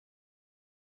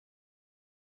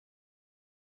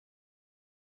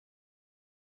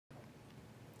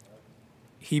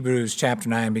Hebrews chapter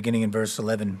 9, beginning in verse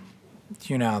 11.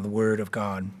 Hear now the word of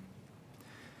God.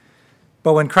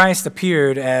 But when Christ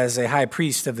appeared as a high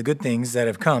priest of the good things that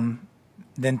have come,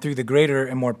 then through the greater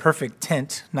and more perfect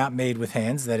tent, not made with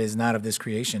hands, that is, not of this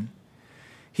creation,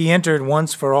 he entered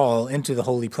once for all into the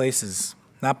holy places,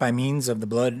 not by means of the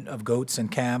blood of goats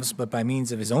and calves, but by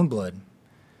means of his own blood,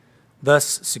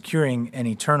 thus securing an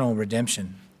eternal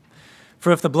redemption.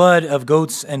 For if the blood of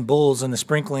goats and bulls and the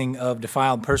sprinkling of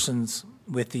defiled persons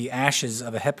with the ashes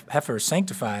of a heifer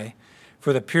sanctify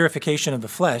for the purification of the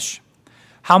flesh,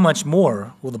 how much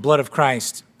more will the blood of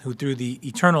Christ, who through the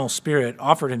eternal Spirit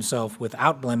offered himself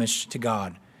without blemish to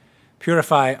God,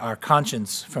 purify our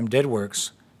conscience from dead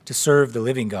works to serve the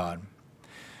living God?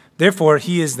 Therefore,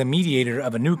 he is the mediator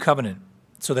of a new covenant,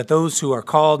 so that those who are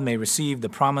called may receive the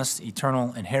promised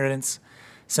eternal inheritance,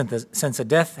 since a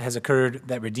death has occurred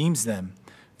that redeems them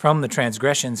from the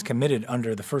transgressions committed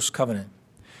under the first covenant.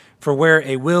 For where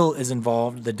a will is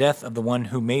involved, the death of the one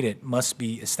who made it must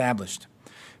be established.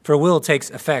 For a will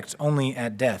takes effect only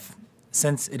at death,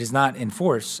 since it is not in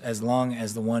force as long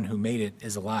as the one who made it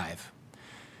is alive.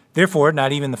 Therefore,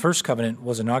 not even the first covenant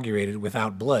was inaugurated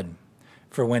without blood.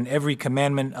 For when every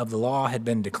commandment of the law had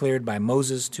been declared by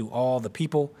Moses to all the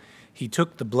people, he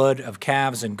took the blood of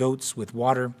calves and goats with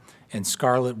water and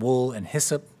scarlet wool and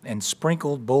hyssop, and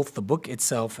sprinkled both the book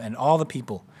itself and all the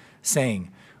people, saying,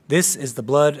 "This is the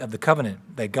blood of the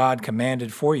covenant that God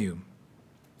commanded for you."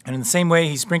 And in the same way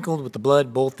he sprinkled with the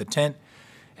blood both the tent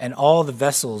and all the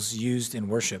vessels used in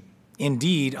worship.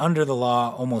 Indeed, under the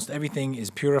law almost everything is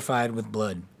purified with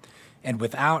blood, and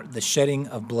without the shedding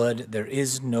of blood there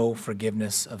is no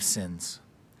forgiveness of sins.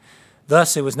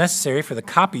 Thus it was necessary for the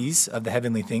copies of the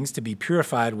heavenly things to be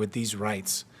purified with these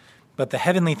rites, but the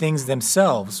heavenly things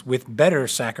themselves with better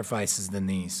sacrifices than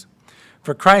these.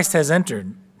 For Christ has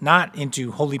entered, not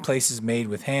into holy places made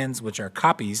with hands, which are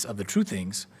copies of the true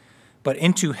things, but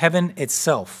into heaven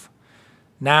itself,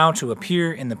 now to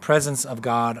appear in the presence of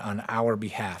God on our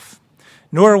behalf.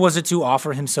 Nor was it to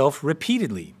offer himself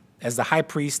repeatedly, as the high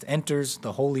priest enters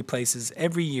the holy places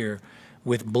every year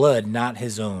with blood not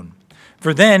his own.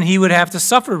 For then he would have to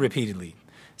suffer repeatedly,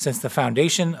 since the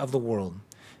foundation of the world.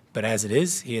 But as it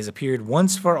is, he has appeared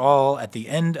once for all at the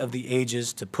end of the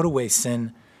ages to put away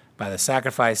sin by the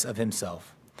sacrifice of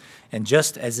himself. And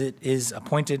just as it is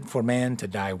appointed for man to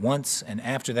die once, and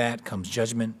after that comes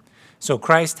judgment, so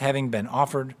Christ, having been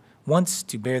offered once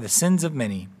to bear the sins of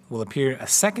many, will appear a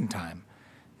second time,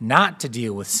 not to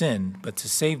deal with sin, but to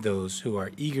save those who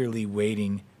are eagerly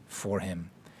waiting for him.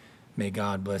 May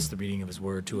God bless the reading of his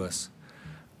word to us.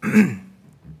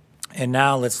 And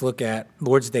now let's look at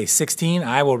Lord's Day 16.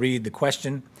 I will read the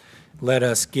question. Let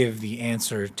us give the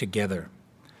answer together.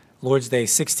 Lord's Day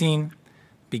 16,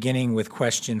 beginning with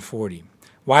question 40.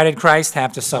 Why did Christ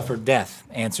have to suffer death?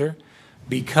 Answer: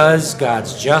 because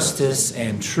God's justice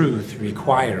and truth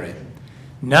require it.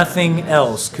 Nothing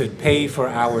else could pay for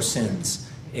our sins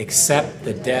except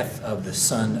the death of the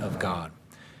Son of God.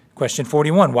 Question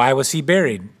 41. Why was he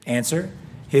buried? Answer: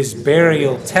 his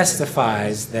burial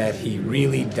testifies that he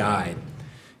really died.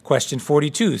 Question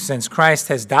 42. Since Christ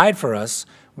has died for us,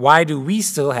 why do we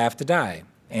still have to die?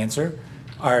 Answer: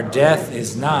 our death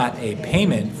is not a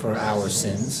payment for our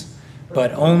sins,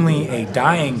 but only a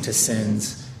dying to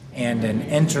sins and an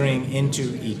entering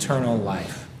into eternal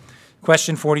life.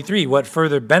 Question 43. What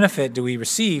further benefit do we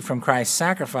receive from Christ's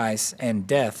sacrifice and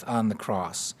death on the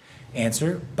cross?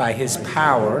 Answer: by his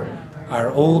power, our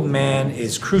old man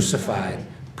is crucified,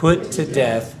 put to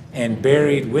death, and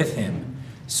buried with him,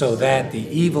 so that the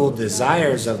evil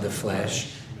desires of the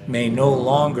flesh may no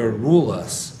longer rule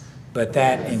us, but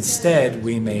that instead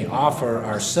we may offer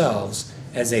ourselves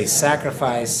as a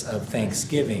sacrifice of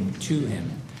thanksgiving to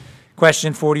him.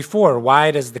 Question 44.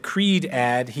 Why does the creed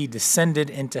add he descended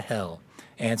into hell?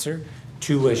 Answer: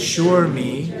 to assure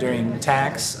me during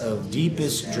attacks of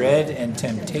deepest dread and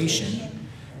temptation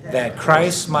that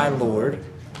Christ my Lord,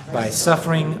 by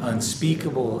suffering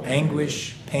unspeakable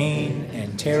anguish, pain,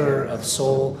 and terror of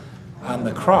soul on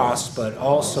the cross, but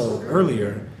also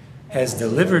earlier, has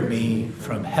delivered me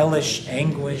from hellish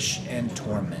anguish and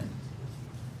torment.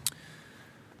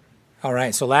 All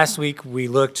right, so last week we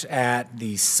looked at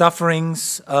the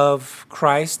sufferings of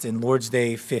Christ in Lord's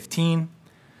Day 15.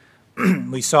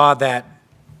 We saw that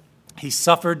he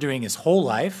suffered during his whole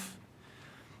life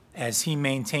as he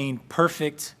maintained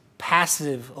perfect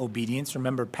passive obedience.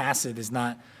 Remember, passive is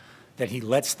not that he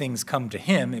lets things come to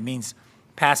him. It means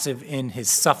passive in his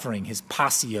suffering, his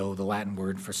passio, the Latin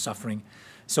word for suffering.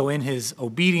 So in his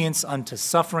obedience unto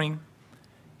suffering,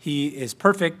 he is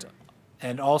perfect,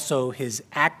 and also his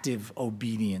active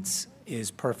obedience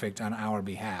is perfect on our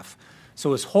behalf.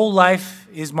 So his whole life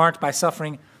is marked by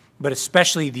suffering, but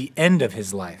especially the end of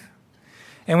his life.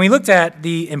 And we looked at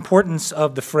the importance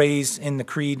of the phrase in the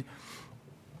creed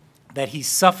that he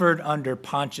suffered under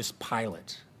Pontius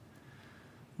Pilate.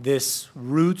 This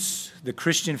roots the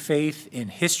Christian faith in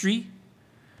history.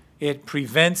 It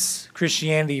prevents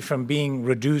Christianity from being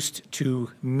reduced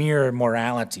to mere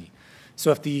morality.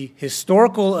 So if the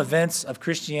historical events of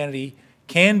Christianity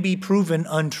can be proven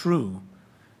untrue,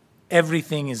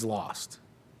 everything is lost.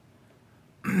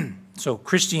 So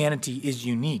Christianity is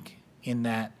unique in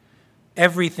that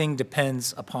everything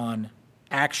depends upon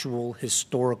actual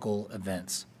historical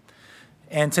events.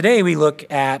 And today we look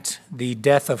at the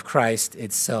death of Christ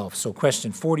itself. So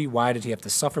question 40, why did he have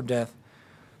to suffer death?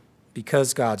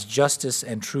 Because God's justice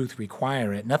and truth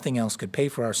require it. Nothing else could pay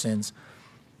for our sins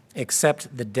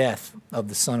except the death of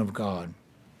the Son of God.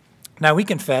 Now we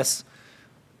confess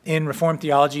in Reformed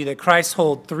theology that Christ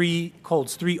holds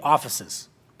three offices.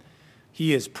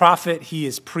 He is prophet, he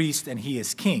is priest, and he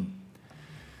is king.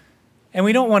 And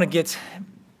we don't want to get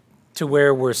to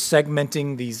where we're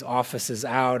segmenting these offices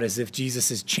out as if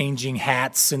Jesus is changing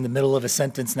hats in the middle of a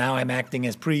sentence. Now I'm acting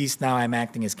as priest, now I'm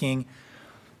acting as king.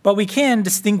 But we can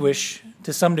distinguish,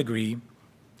 to some degree,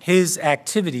 his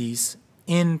activities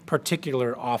in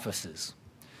particular offices.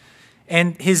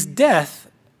 And his death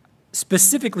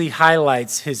specifically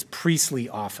highlights his priestly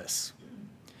office.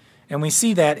 And we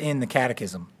see that in the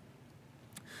Catechism.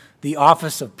 The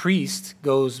office of priest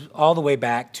goes all the way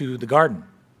back to the garden.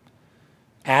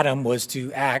 Adam was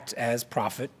to act as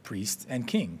prophet, priest, and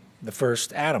king, the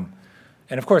first Adam.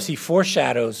 And of course, he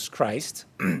foreshadows Christ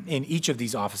in each of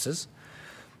these offices.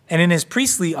 And in his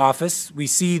priestly office, we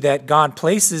see that God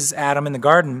places Adam in the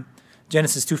garden,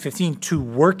 Genesis 2:15, to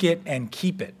work it and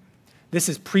keep it. This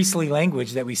is priestly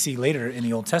language that we see later in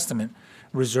the Old Testament,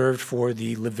 reserved for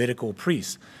the Levitical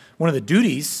priests. One of the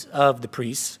duties of the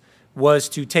priests was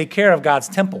to take care of God's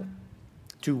temple,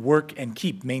 to work and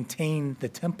keep, maintain the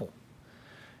temple.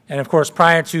 And of course,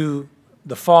 prior to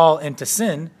the fall into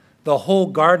sin, the whole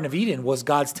Garden of Eden was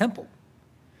God's temple,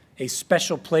 a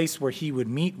special place where he would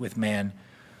meet with man.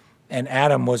 And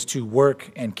Adam was to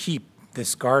work and keep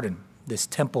this garden, this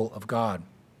temple of God.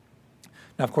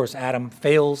 Now, of course, Adam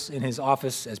fails in his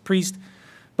office as priest,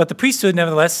 but the priesthood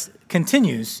nevertheless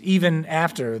continues even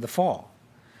after the fall.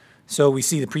 So we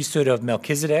see the priesthood of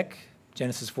Melchizedek,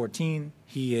 Genesis 14.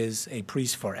 He is a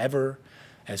priest forever,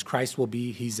 as Christ will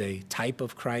be. He's a type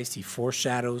of Christ. He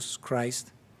foreshadows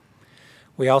Christ.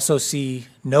 We also see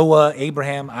Noah,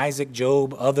 Abraham, Isaac,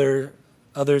 Job,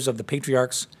 others of the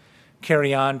patriarchs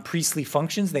carry on priestly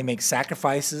functions. They make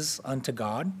sacrifices unto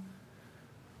God.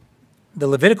 The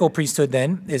Levitical priesthood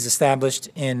then is established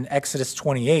in Exodus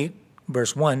 28,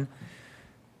 verse 1.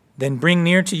 Then bring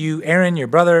near to you Aaron, your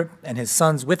brother, and his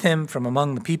sons with him from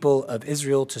among the people of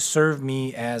Israel to serve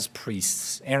me as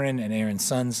priests. Aaron and Aaron's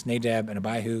sons, Nadab and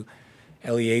Abihu,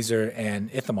 Eleazar and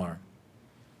Ithamar.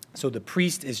 So the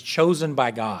priest is chosen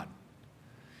by God.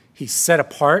 He's set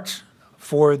apart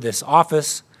for this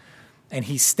office, and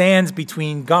he stands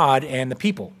between God and the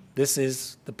people. This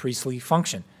is the priestly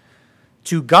function.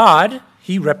 To God,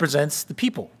 he represents the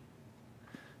people.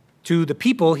 To the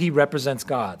people, he represents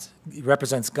God.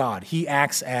 He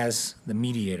acts as the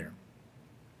mediator.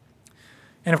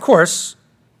 And of course,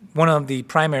 one of the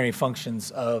primary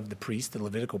functions of the priest, the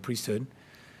Levitical priesthood,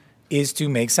 is to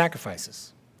make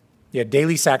sacrifices. You have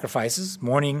daily sacrifices,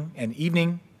 morning and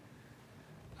evening.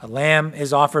 A lamb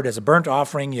is offered as a burnt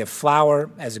offering. You have flour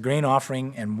as a grain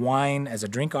offering and wine as a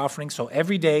drink offering. So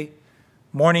every day,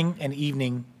 morning and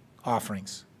evening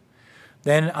offerings.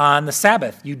 Then on the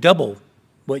Sabbath, you double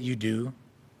what you do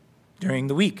during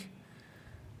the week.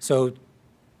 So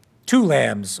 2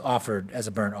 lambs offered as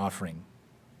a burnt offering,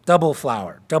 double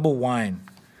flour, double wine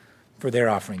for their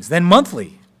offerings. Then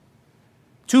monthly,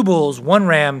 2 bulls, 1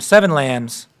 ram, 7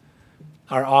 lambs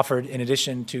are offered in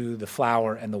addition to the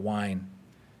flour and the wine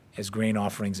as grain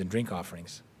offerings and drink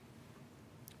offerings.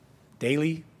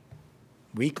 Daily,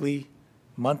 weekly,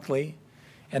 monthly,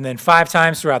 and then 5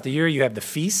 times throughout the year you have the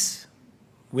feasts.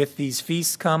 With these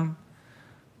feasts come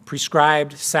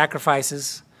prescribed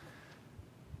sacrifices.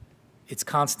 It's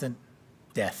constant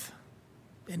death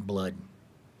and blood.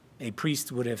 A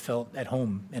priest would have felt at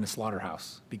home in a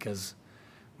slaughterhouse because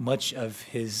much of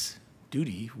his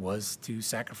duty was to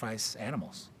sacrifice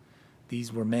animals.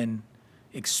 These were men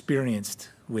experienced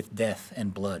with death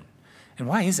and blood. And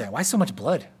why is that? Why so much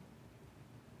blood?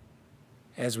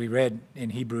 As we read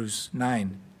in Hebrews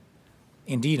 9,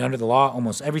 indeed, under the law,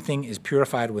 almost everything is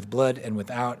purified with blood, and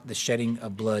without the shedding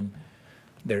of blood,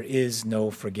 there is no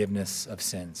forgiveness of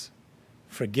sins.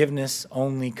 Forgiveness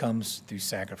only comes through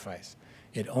sacrifice.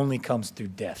 It only comes through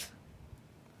death.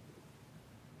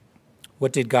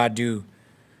 What did God do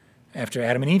after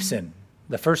Adam and Eve sinned?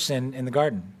 The first sin in the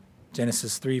garden.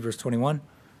 Genesis 3, verse 21.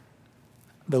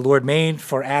 The Lord made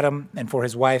for Adam and for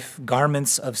his wife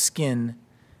garments of skin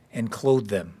and clothed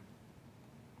them.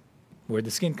 Where'd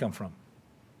the skin come from?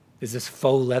 Is this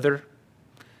faux leather?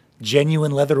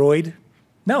 Genuine leatheroid?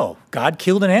 No, God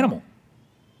killed an animal.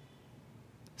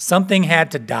 Something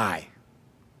had to die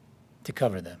to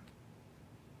cover them.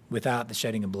 Without the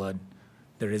shedding of blood,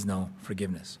 there is no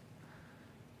forgiveness.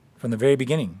 From the very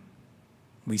beginning,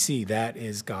 we see that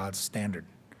is God's standard.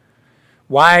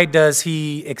 Why does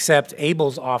he accept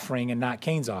Abel's offering and not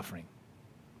Cain's offering?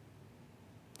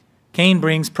 Cain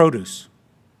brings produce,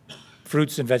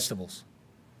 fruits and vegetables.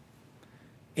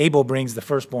 Abel brings the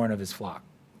firstborn of his flock.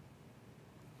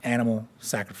 Animal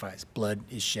sacrifice, blood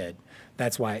is shed.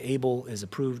 That's why Abel is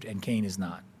approved and Cain is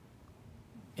not.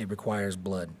 It requires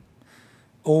blood.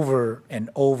 Over and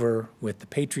over with the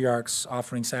patriarchs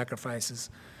offering sacrifices,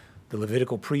 the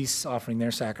Levitical priests offering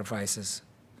their sacrifices,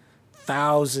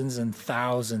 thousands and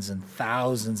thousands and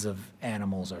thousands of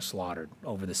animals are slaughtered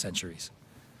over the centuries.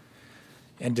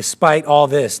 And despite all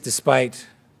this, despite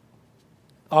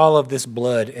all of this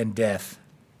blood and death,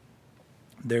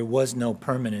 there was no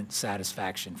permanent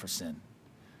satisfaction for sin.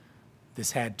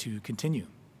 This had to continue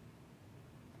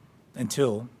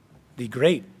until the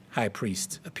great high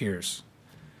priest appears,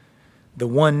 the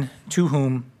one to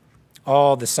whom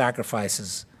all the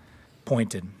sacrifices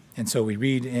pointed. And so we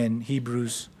read in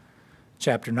Hebrews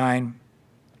chapter 9,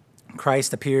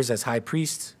 Christ appears as high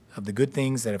priest of the good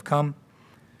things that have come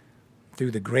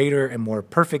through the greater and more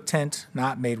perfect tent,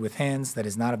 not made with hands, that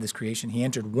is not of this creation. He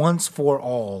entered once for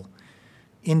all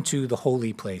into the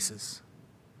holy places,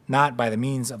 not by the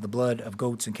means of the blood of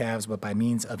goats and calves, but by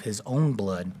means of his own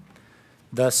blood,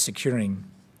 thus securing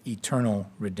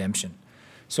eternal redemption.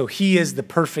 So he is the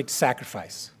perfect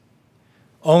sacrifice.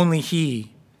 Only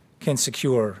he can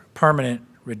secure permanent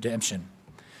redemption.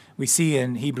 We see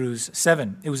in Hebrews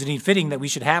 7, it was indeed fitting that we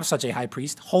should have such a high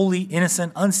priest, holy,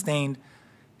 innocent, unstained,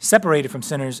 separated from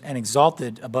sinners, and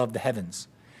exalted above the heavens.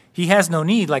 He has no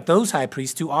need, like those high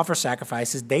priests, to offer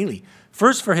sacrifices daily,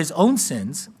 first for his own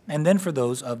sins and then for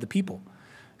those of the people,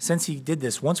 since he did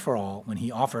this once for all when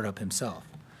he offered up himself.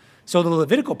 So the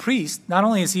Levitical priest, not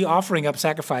only is he offering up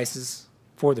sacrifices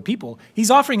for the people, he's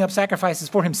offering up sacrifices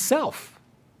for himself.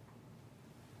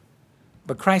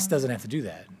 But Christ doesn't have to do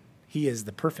that. He is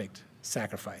the perfect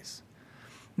sacrifice.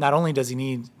 Not only does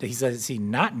he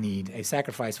not need a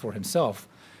sacrifice for himself,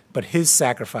 but his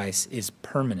sacrifice is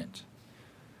permanent.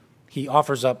 He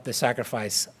offers up the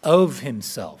sacrifice of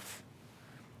himself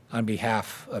on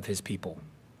behalf of his people,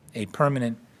 a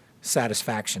permanent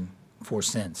satisfaction for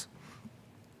sins.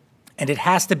 And it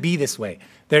has to be this way.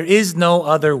 There is no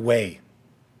other way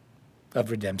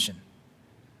of redemption.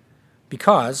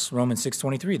 Because, Romans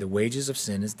 6:23, the wages of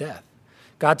sin is death.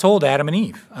 God told Adam and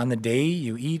Eve, on the day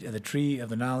you eat of the tree of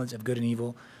the knowledge of good and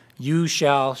evil, you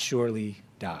shall surely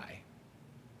die.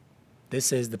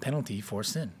 This is the penalty for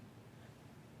sin.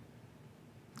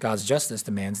 God's justice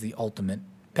demands the ultimate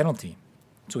penalty.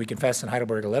 So we confess in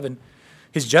Heidelberg 11,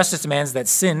 his justice demands that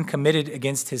sin committed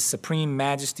against his supreme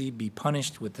majesty be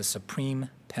punished with the supreme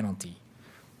penalty,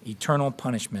 eternal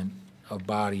punishment of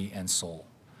body and soul.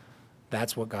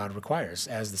 That's what God requires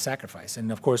as the sacrifice.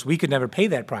 And of course, we could never pay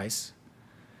that price,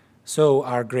 so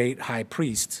our great high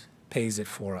priest pays it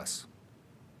for us.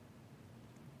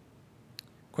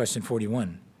 Question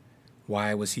 41,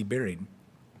 why was he buried?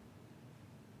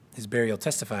 His burial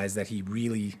testifies that he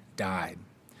really died.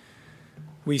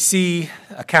 We see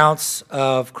accounts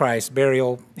of Christ's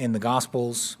burial in the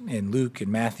Gospels, in Luke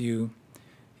and Matthew,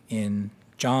 in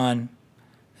John.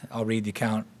 I'll read the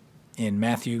account in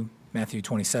Matthew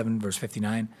 27, verse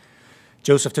 59.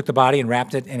 Joseph took the body and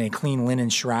wrapped it in a clean linen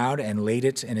shroud and laid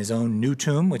it in his own new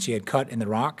tomb, which he had cut in the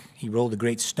rock. He rolled a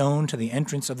great stone to the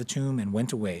entrance of the tomb and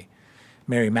went away.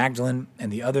 Mary Magdalene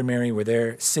and the other Mary were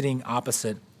there sitting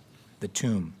opposite the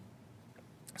tomb.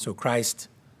 So Christ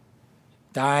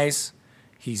dies,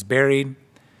 he's buried.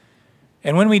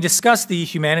 And when we discussed the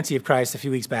humanity of Christ a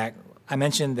few weeks back, I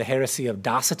mentioned the heresy of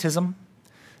Docetism.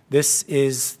 This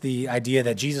is the idea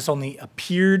that Jesus only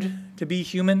appeared to be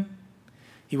human.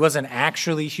 He wasn't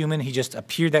actually human. He just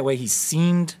appeared that way. He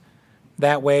seemed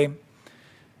that way.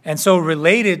 And so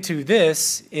related to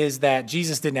this is that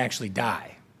Jesus didn't actually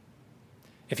die.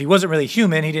 If he wasn't really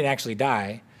human, he didn't actually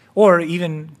die. Or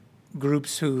even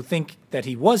groups who think that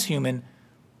he was human,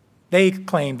 they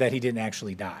claim that he didn't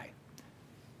actually die.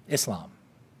 Islam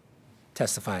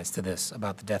testifies to this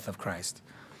about the death of Christ.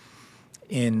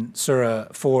 In Surah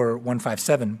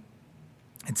 4:157,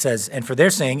 It says, "And for their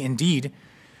saying, indeed,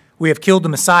 we have killed the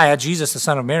Messiah, Jesus, the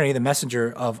son of Mary, the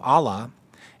messenger of Allah,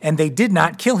 and they did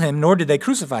not kill him, nor did they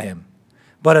crucify him.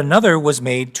 But another was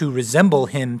made to resemble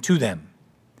him to them.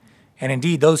 And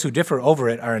indeed, those who differ over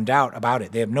it are in doubt about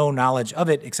it. They have no knowledge of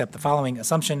it except the following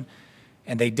assumption,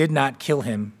 and they did not kill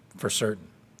him for certain."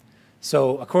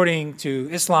 So according to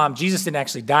Islam, Jesus didn't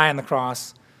actually die on the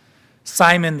cross.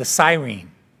 Simon the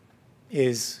Cyrene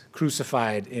is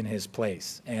crucified in his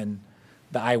place, and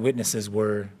the eyewitnesses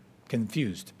were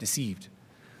confused, deceived,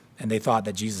 and they thought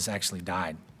that Jesus actually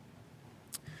died.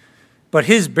 But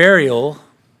his burial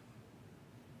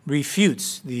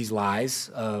refutes these lies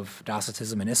of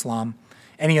Docetism and Islam,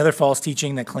 any other false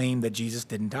teaching that claimed that Jesus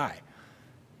didn't die.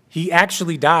 He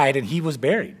actually died, and he was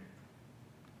buried.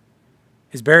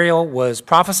 His burial was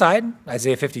prophesied,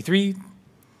 Isaiah 53.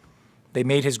 They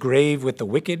made his grave with the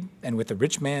wicked and with the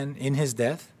rich man in his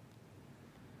death.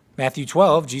 Matthew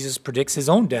 12, Jesus predicts his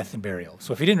own death and burial.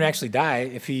 So if he didn't actually die,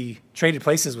 if he traded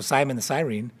places with Simon the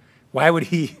Cyrene, why would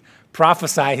he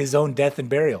prophesy his own death and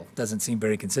burial? Doesn't seem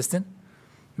very consistent.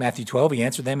 Matthew 12, he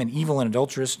answered them, "An evil and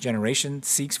adulterous generation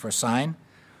seeks for a sign,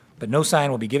 but no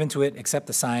sign will be given to it except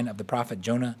the sign of the prophet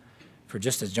Jonah. For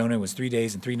just as Jonah was 3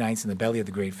 days and 3 nights in the belly of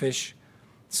the great fish,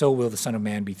 so will the Son of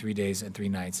Man be 3 days and 3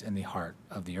 nights in the heart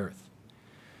of the earth."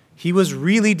 He was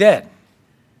really dead.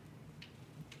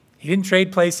 He didn't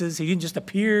trade places. He didn't just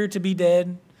appear to be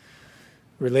dead.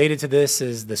 Related to this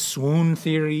is the swoon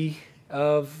theory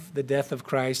of the death of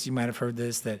Christ. You might have heard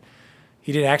this, that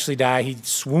he didn't actually die. He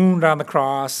swooned on the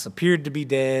cross, appeared to be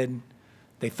dead.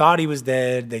 They thought he was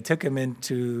dead. They took him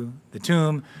into the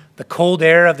tomb. The cold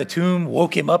air of the tomb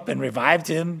woke him up and revived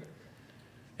him.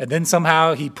 And then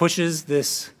somehow he pushes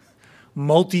this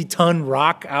multi-ton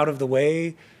rock out of the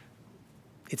way.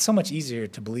 It's so much easier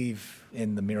to believe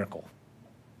in the miracle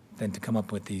than to come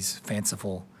up with these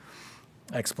fanciful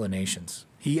explanations.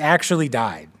 He actually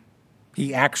died.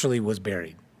 He actually was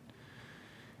buried.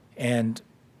 And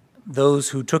those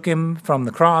who took him from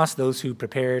the cross, those who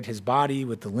prepared his body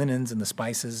with the linens and the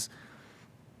spices,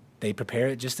 they prepare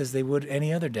it just as they would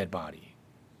any other dead body.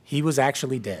 He was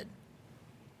actually dead.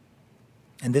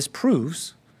 And this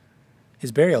proves,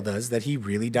 his burial does, that he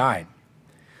really died.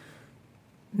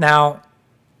 Now,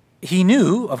 he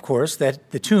knew, of course,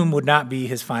 that the tomb would not be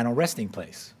his final resting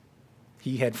place.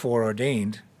 He had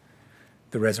foreordained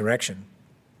the resurrection,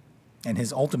 and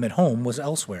his ultimate home was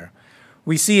elsewhere.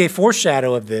 We see a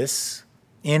foreshadow of this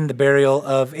in the burial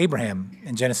of Abraham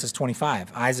in Genesis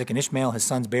 25. Isaac and Ishmael, his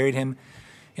sons, buried him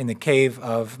in the cave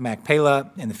of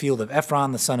Machpelah, in the field of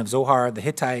Ephron, the son of Zohar, the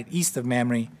Hittite, east of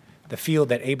Mamre, the field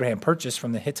that Abraham purchased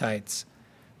from the Hittites.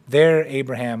 There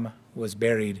Abraham was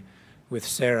buried with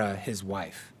Sarah, his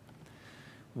wife.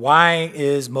 Why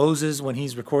is Moses, when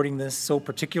he's recording this, so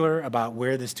particular about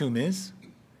where this tomb is?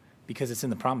 Because it's in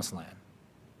the Promised Land.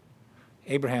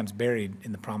 Abraham's buried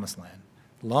in the Promised Land.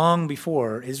 Long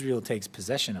before Israel takes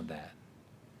possession of that,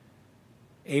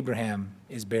 Abraham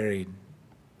is buried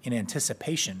in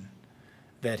anticipation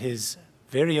that his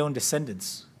very own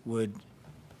descendants would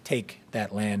take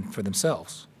that land for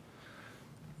themselves,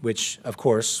 which, of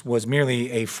course, was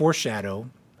merely a foreshadow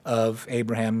of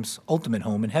Abraham's ultimate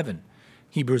home in heaven.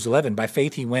 Hebrews 11, by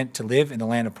faith he went to live in the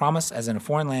land of promise as in a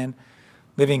foreign land,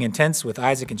 living in tents with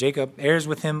Isaac and Jacob, heirs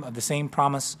with him of the same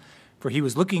promise, for he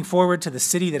was looking forward to the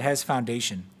city that has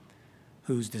foundation,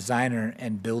 whose designer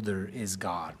and builder is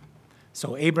God.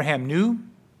 So Abraham knew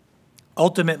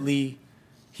ultimately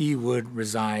he would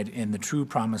reside in the true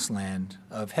promised land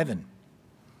of heaven.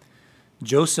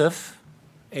 Joseph,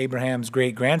 Abraham's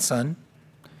great-grandson,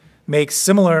 makes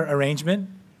similar arrangement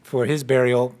for his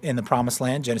burial in the promised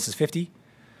land, Genesis 50.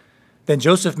 Then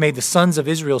Joseph made the sons of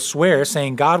Israel swear,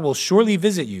 saying, "God will surely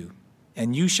visit you,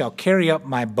 and you shall carry up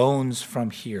my bones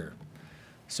from here."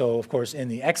 So, of course, in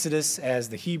the Exodus, as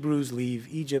the Hebrews leave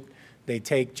Egypt, they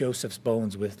take Joseph's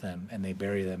bones with them, and they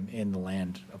bury them in the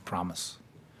land of promise.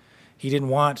 He didn't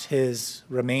want his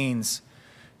remains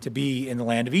to be in the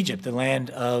land of Egypt, the land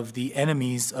of the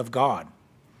enemies of God.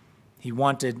 He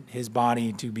wanted his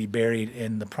body to be buried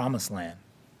in the promised land.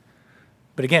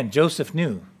 But again, Joseph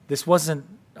knew this wasn't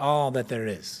all that there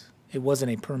is. It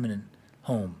wasn't a permanent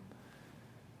home.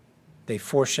 They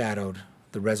foreshadowed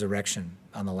the resurrection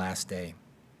on the last day.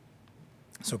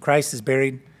 So Christ is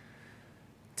buried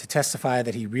to testify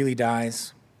that he really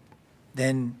dies.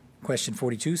 Then, question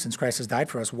 42, since Christ has died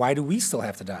for us, why do we still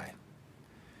have to die?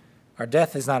 Our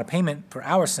death is not a payment for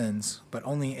our sins, but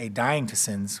only a dying to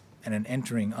sins and an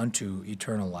entering unto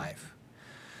eternal life.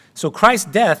 So Christ's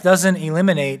death doesn't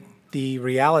eliminate the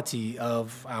reality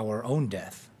of our own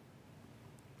death.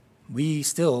 We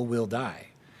still will die.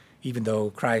 even though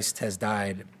Christ has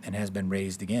died and has been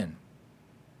raised again.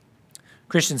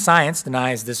 Christian Science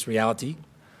denies this reality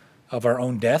of our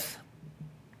own death.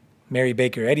 Mary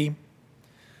Baker Eddy,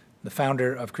 the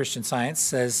founder of Christian Science,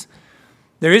 says,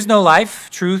 "There is no life,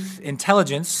 truth,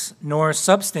 intelligence, nor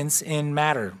substance in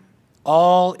matter.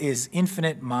 All is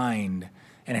infinite mind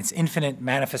and its infinite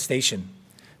manifestation.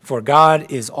 For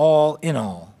God is all in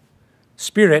all.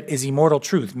 Spirit is immortal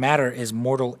truth. Matter is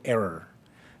mortal error.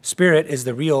 Spirit is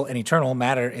the real and eternal.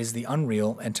 Matter is the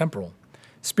unreal and temporal.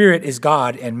 Spirit is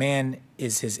God, and man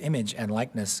is his image and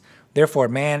likeness. Therefore,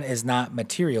 man is not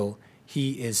material.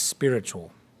 He is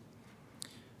spiritual."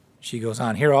 She goes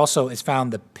on, "Here also is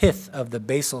found the pith of the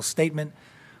basal statement,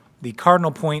 the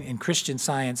cardinal point in Christian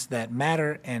Science, that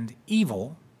matter and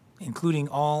evil, including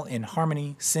all in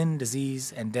harmony, sin,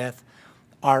 disease, and death,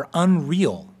 are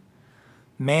unreal.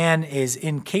 Man is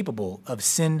incapable of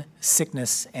sin,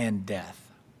 sickness, and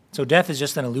death." So death is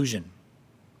just an illusion.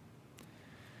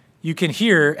 You can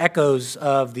hear echoes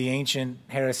of the ancient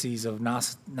heresies of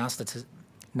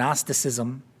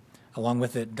Gnosticism, along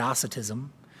with it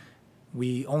Docetism.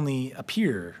 We only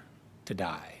appear to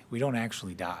die. We don't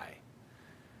actually die.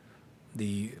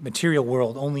 The material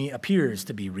world only appears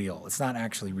to be real. It's not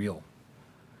actually real.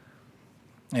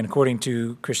 And according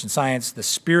to Christian Science, the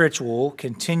spiritual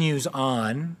continues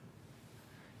on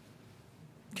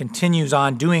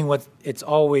doing what it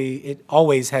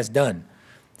always has done.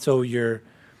 So your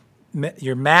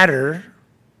matter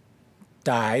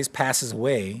dies, passes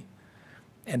away,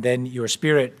 and then your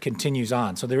spirit continues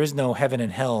on. So there is no heaven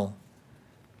and hell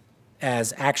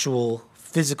as actual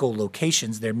physical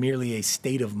locations. They're merely a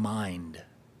state of mind.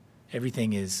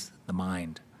 Everything is the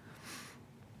mind.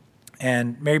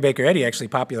 And Mary Baker Eddy actually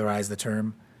popularized the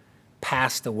term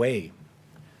passed away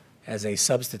as a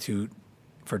substitute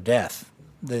for death.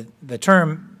 The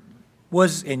term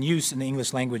was in use in the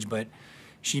English language, but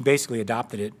she basically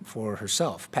adopted it for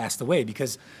herself, passed away,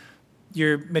 because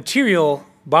your material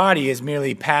body is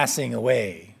merely passing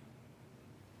away.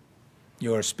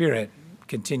 Your spirit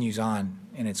continues on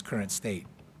in its current state.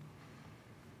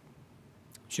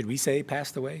 Should we say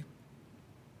passed away?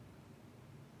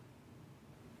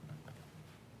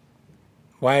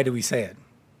 Why do we say it?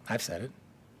 I've said it.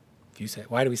 If you say it,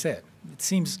 why do we say it? It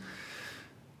seems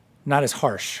not as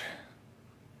harsh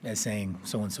as saying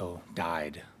so-and-so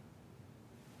died.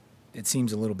 It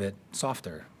seems a little bit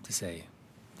softer to say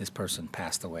this person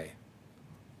passed away.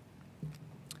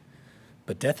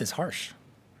 But death is harsh.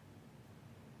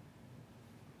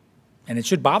 And it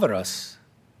should bother us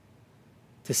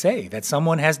to say that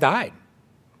someone has died.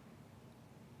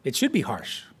 It should be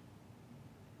harsh.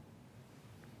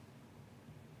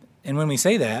 And when we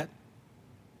say that,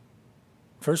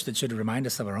 first it should remind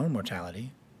us of our own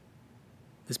mortality.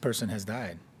 This person has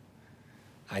died.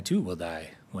 I too will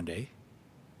die one day.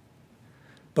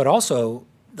 But also,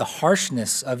 the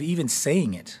harshness of even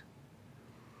saying it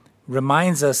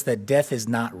reminds us that death is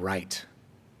not right.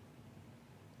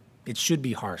 It should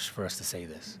be harsh for us to say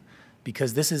this,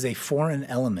 because this is a foreign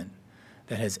element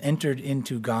that has entered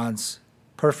into God's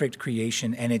perfect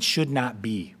creation, and it should not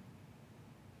be.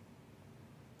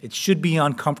 It should be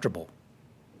uncomfortable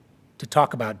to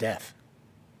talk about death.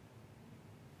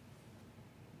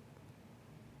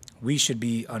 We should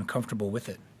be uncomfortable with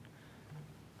it.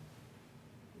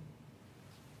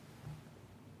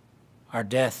 Our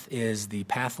death is the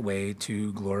pathway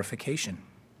to glorification.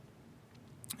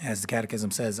 As the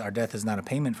Catechism says, our death is not a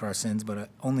payment for our sins, but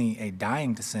only a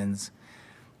dying to sins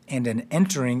and an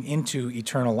entering into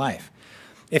eternal life.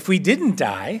 If we didn't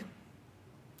die,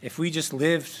 if we just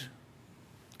lived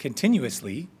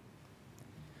continuously,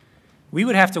 we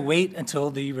would have to wait until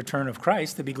the return of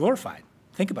Christ to be glorified.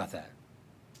 Think about that.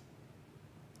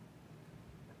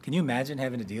 Can you imagine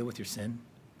having to deal with your sin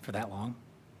for that long?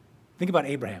 Think about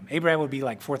Abraham. Abraham would be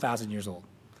like 4,000 years old.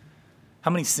 How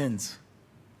many sins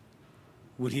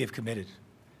would he have committed?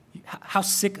 How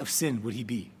sick of sin would he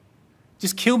be?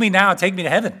 Just kill me now and take me to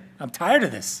heaven. I'm tired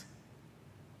of this.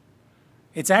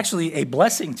 It's actually a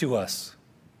blessing to us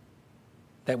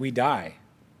that we die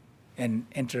and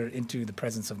enter into the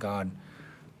presence of God,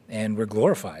 and we're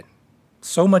glorified.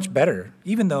 So much better,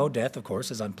 even though death, of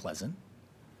course, is unpleasant.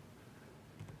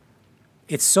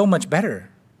 It's so much better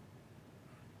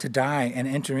to die and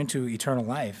enter into eternal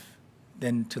life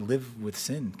than to live with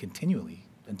sin continually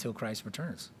until Christ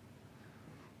returns.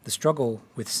 The struggle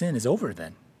with sin is over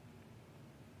then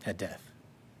at death.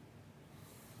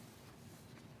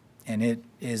 And it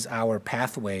is our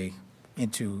pathway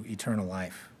into eternal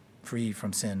life, free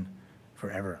from sin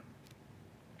forever.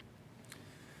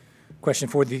 Question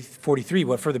 43,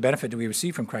 what further benefit do we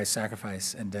receive from Christ's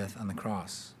sacrifice and death on the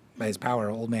cross? by his power,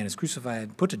 our old man is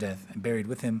crucified, put to death, and buried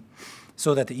with him,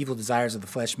 so that the evil desires of the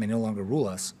flesh may no longer rule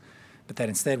us, but that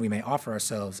instead we may offer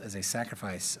ourselves as a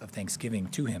sacrifice of thanksgiving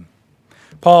to him.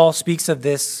 Paul speaks of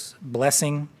this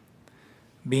blessing,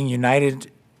 being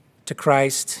united to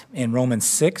Christ, in Romans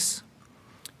 6.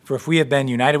 For if we have been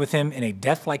united with him in a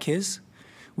death like his,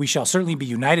 we shall certainly be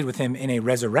united with him in a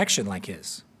resurrection like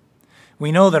his.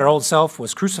 We know that our old self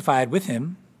was crucified with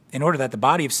him in order that the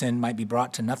body of sin might be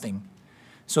brought to nothing,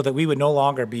 so that we would no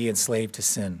longer be enslaved to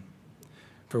sin.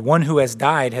 For one who has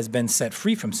died has been set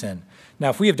free from sin. Now,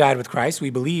 if we have died with Christ, we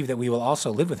believe that we will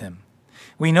also live with him.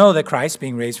 We know that Christ,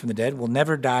 being raised from the dead, will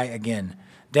never die again.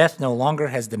 Death no longer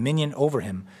has dominion over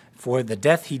him. For the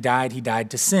death he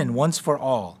died to sin once for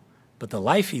all. But the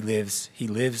life he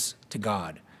lives to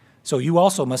God. So you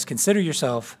also must consider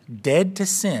yourself dead to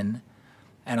sin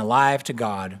and alive to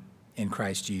God in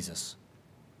Christ Jesus.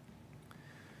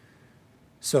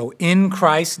 So in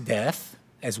Christ's death,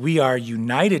 as we are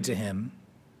united to him,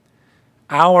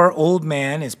 our old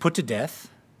man is put to death,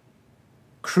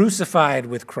 crucified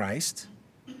with Christ.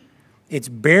 It's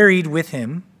buried with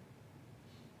him,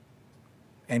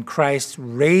 and Christ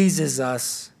raises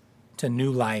us to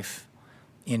new life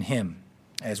in him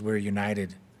as we're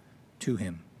united to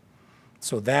him.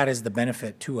 So that is the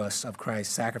benefit to us of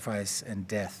Christ's sacrifice and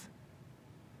death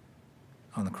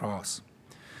on the cross.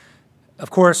 Of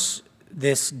course,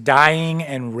 this dying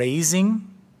and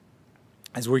raising,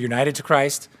 as we're united to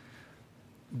Christ,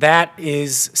 that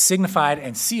is signified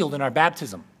and sealed in our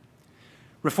baptism.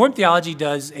 Reformed theology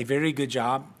does a very good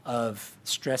job of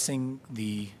stressing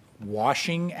the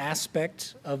washing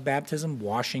aspect of baptism,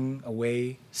 washing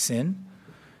away sin.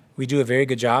 We do a very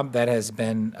good job. That has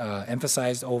been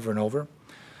emphasized over and over.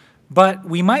 But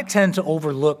we might tend to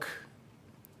overlook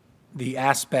the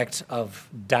aspect of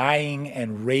dying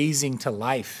and raising to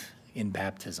life in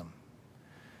baptism.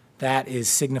 That is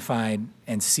signified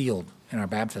and sealed in our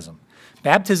baptism.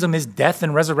 Baptism is death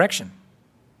and resurrection.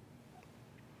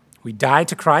 We die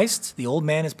to Christ. The old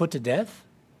man is put to death.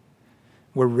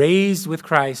 We're raised with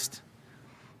Christ,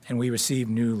 and we receive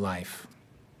new life.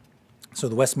 So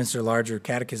the Westminster Larger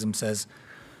Catechism says,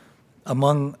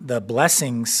 among the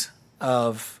blessings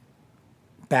of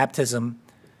baptism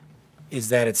is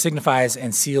that it signifies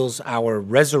and seals our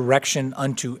resurrection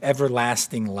unto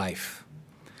everlasting life.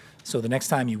 So the next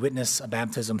time you witness a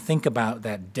baptism, think about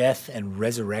that death and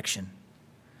resurrection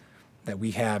that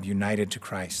we have united to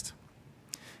Christ.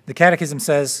 The Catechism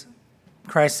says,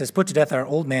 Christ has put to death our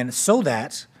old man so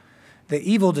that the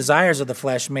evil desires of the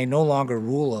flesh may no longer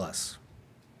rule us.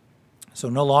 So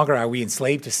no longer are we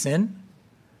enslaved to sin.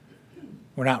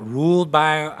 We're not ruled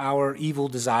by our evil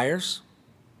desires.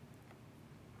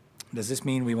 Does this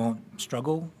mean we won't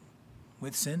struggle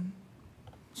with sin?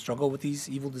 Struggle with these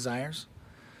evil desires?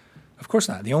 Of course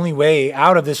not. The only way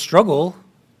out of this struggle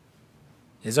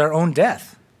is our own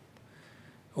death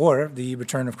or the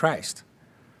return of Christ.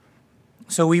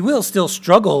 So we will still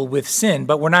struggle with sin,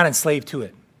 but we're not enslaved to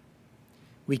it.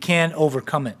 We can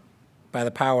overcome it by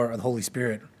the power of the Holy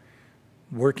Spirit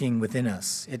working within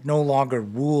us. It no longer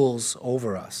rules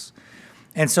over us.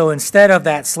 And so instead of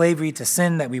that slavery to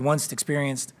sin that we once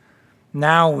experienced,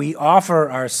 now we offer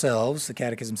ourselves, the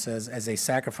Catechism says, as a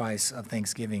sacrifice of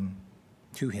thanksgiving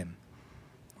to him,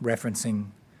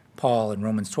 referencing Paul in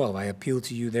Romans 12. I appeal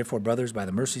to you, therefore, brothers, by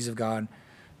the mercies of God,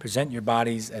 present your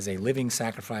bodies as a living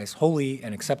sacrifice, holy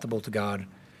and acceptable to God,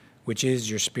 which is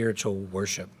your spiritual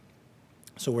worship.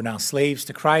 So we're now slaves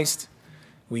to Christ.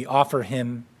 We offer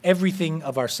him everything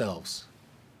of ourselves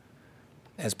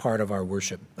as part of our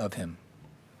worship of him.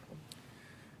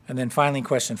 And then finally,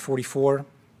 question 44.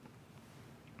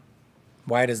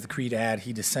 Why does the creed add,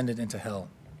 he descended into hell?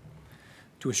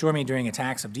 To assure me during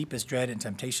attacks of deepest dread and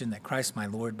temptation that Christ my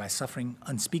Lord, by suffering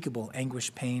unspeakable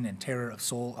anguish, pain, and terror of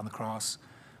soul on the cross,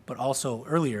 but also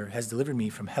earlier has delivered me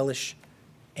from hellish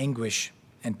anguish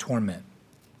and torment.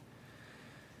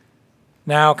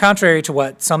 Now, contrary to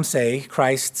what some say,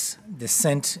 Christ's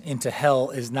descent into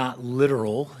hell is not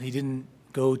literal. He didn't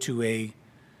go to a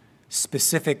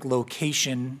specific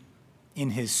location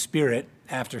in his spirit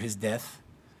after his death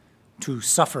to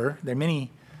suffer. There are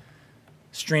many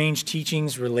strange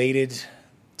teachings related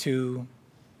to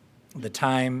the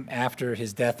time after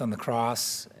his death on the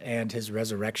cross and his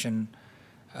resurrection.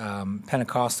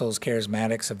 Pentecostals,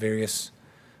 charismatics of various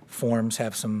forms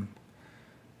have some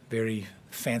very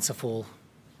fanciful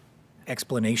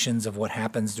explanations of what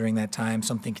happens during that time.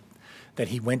 Some think that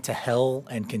he went to hell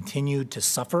and continued to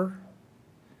suffer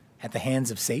at the hands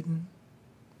of Satan.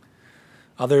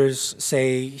 Others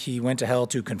say he went to hell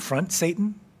to confront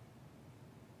Satan,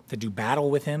 to do battle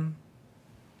with him.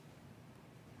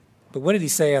 But what did he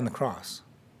say on the cross?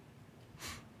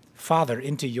 Father,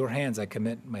 into your hands I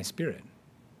commit my spirit.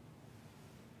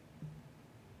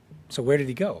 So where did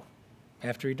he go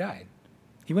after he died?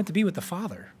 He went to be with the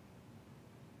Father.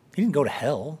 He didn't go to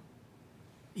hell,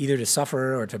 either to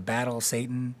suffer or to battle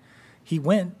Satan. He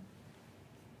went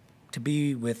to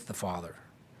be with the Father.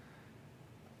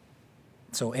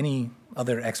 So any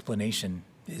other explanation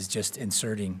is just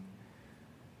inserting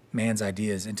man's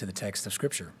ideas into the text of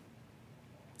Scripture.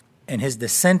 And his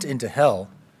descent into hell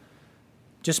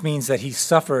just means that he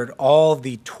suffered all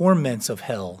the torments of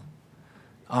hell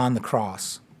on the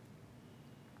cross.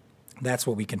 That's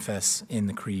what we confess in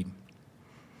the Creed.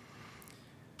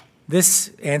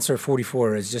 This answer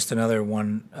 44 is just another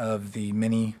one of the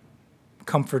many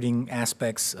comforting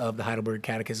aspects of the Heidelberg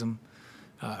Catechism.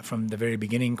 From the very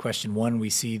beginning, question 1, we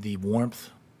see the warmth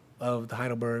of the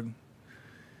Heidelberg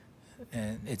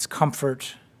and its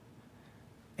comfort.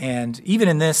 And even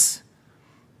in this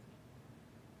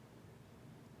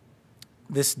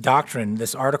doctrine,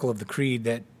 this article of the Creed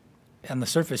that on the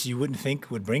surface you wouldn't think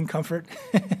would bring comfort,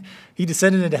 he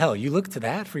descended into hell. You look to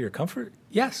that for your comfort?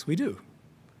 Yes, we do.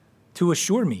 To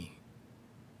assure me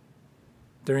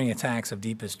during attacks of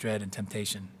deepest dread and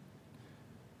temptation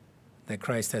that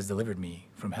Christ has delivered me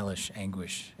from hellish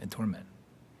anguish and torment.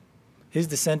 His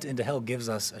descent into hell gives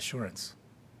us assurance.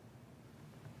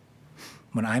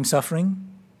 When I'm suffering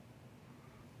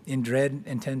in dread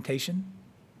and temptation,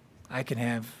 I can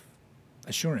have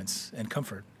assurance and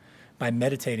comfort by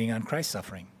meditating on Christ's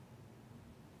suffering.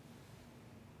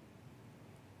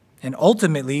 And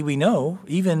ultimately, we know,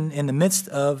 even in the midst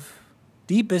of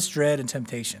deepest dread and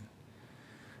temptation,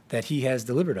 that he has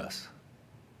delivered us.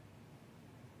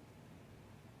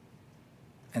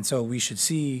 And so we should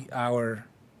see our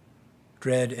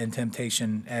dread and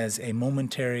temptation as a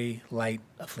momentary light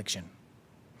affliction,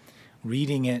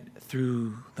 reading it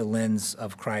through the lens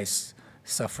of Christ's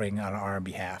suffering on our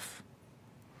behalf.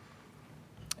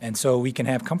 And so we can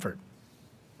have comfort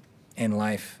in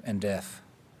life and death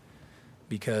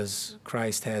because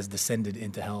Christ has descended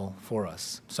into hell for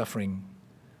us, suffering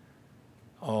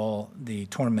all the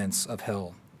torments of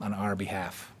hell on our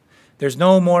behalf. There's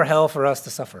no more hell for us to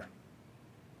suffer.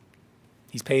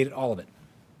 He's paid all of it.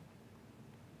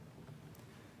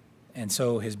 And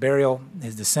so his burial,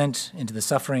 his descent into the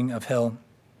suffering of hell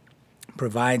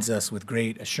provides us with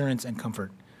great assurance and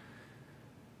comfort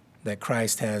that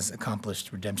Christ has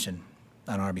accomplished redemption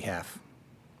on our behalf.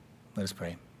 Let us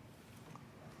pray.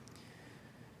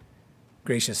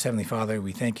 Gracious Heavenly Father,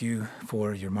 we thank you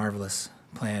for your marvelous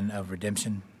plan of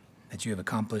redemption that you have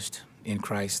accomplished in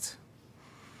Christ.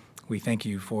 We thank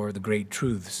you for the great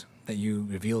truths that you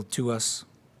revealed to us,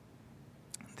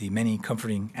 the many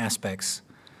comforting aspects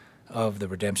of the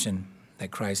redemption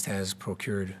that Christ has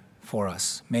procured for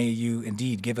us. May you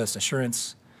indeed give us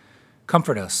assurance,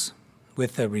 comfort us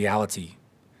with the reality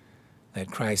that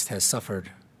Christ has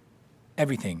suffered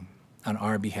everything on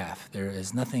our behalf. There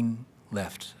is nothing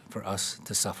left for us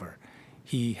to suffer.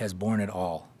 He has borne it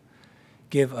all.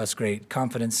 Give us great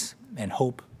confidence and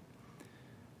hope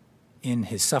in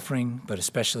his suffering, but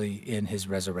especially in his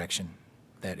resurrection,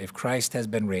 that if Christ has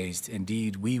been raised,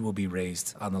 indeed we will be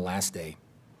raised on the last day.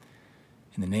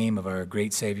 In the name of our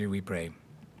great Savior we pray.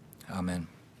 Amen.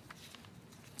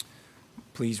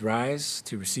 Please rise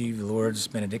to receive the Lord's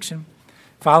benediction.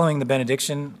 Following the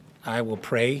benediction, I will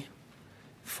pray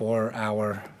for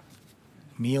our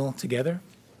meal together,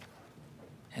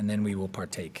 and then we will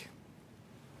partake.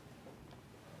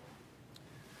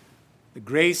 The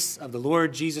grace of the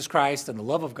Lord Jesus Christ and the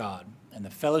love of God and the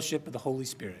fellowship of the Holy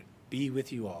Spirit be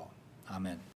with you all. Amen.